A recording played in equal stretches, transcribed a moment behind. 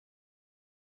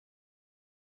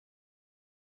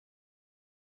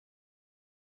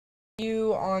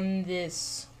You on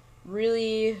this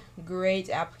really great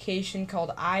application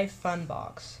called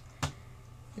iFunbox.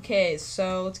 Okay,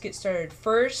 so let's get started.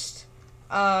 First,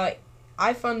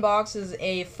 iFunbox is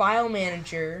a file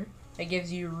manager that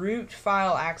gives you root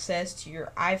file access to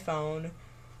your iPhone,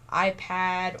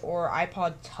 iPad, or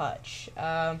iPod Touch.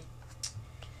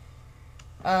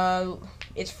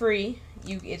 It's free.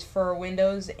 It's for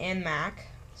Windows and Mac,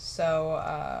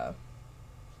 so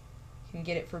you can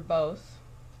get it for both.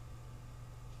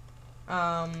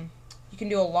 You can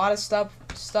do a lot of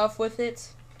stuff with it.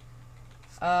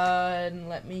 And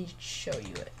let me show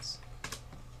you it.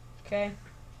 Okay.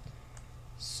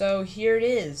 So here it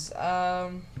is. It's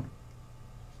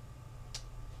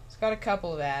got a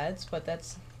couple of ads, but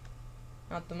that's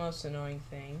not the most annoying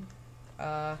thing.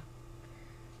 And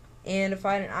if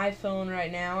I had an iPhone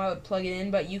right now, I would plug it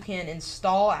in, but you can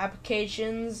install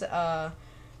applications.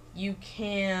 You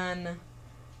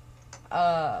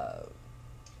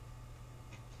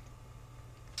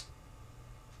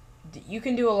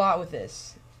can do a lot with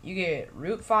this. You get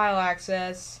root file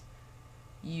access.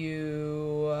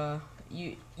 You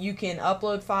can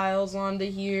upload files onto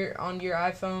your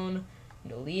iPhone,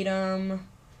 delete them.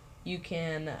 You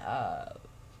can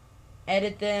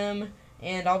edit them,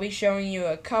 and I'll be showing you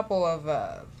a couple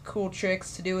of cool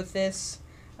tricks to do with this.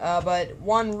 But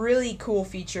one really cool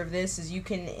feature of this is you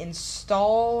can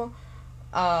install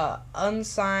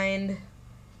unsigned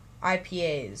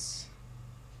IPAs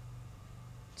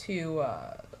to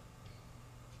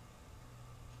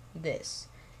this.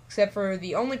 Except for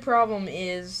the only problem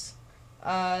is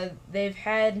they've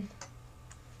had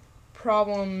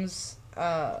problems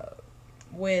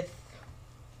with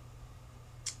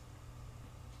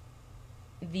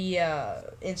the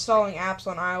installing apps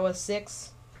on iOS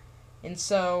 6, and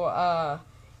so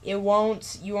you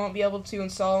won't be able to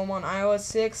install them on iOS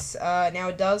 6. Now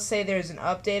it does say there's an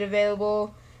update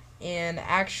available, and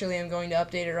actually I'm going to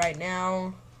update it right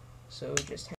now. So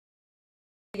just hang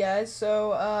on, guys.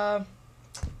 So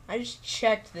I just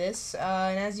checked this,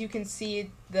 and as you can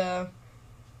see, I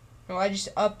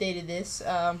just updated this.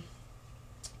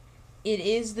 It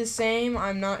is the same.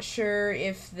 I'm not sure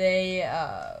if they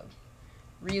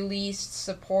released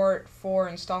support for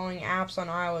installing apps on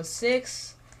iOS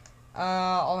 6.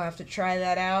 I'll have to try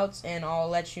that out, and I'll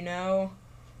let you know.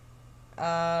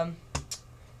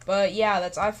 But yeah,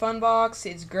 that's iFunbox.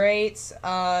 It's great.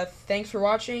 Thanks for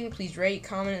watching. Please rate,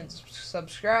 comment, and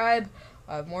subscribe.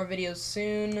 I have more videos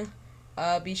soon.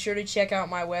 Be sure to check out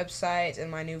my website and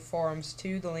my new forums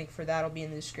too. The link for that will be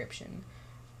in the description.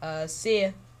 See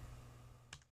ya.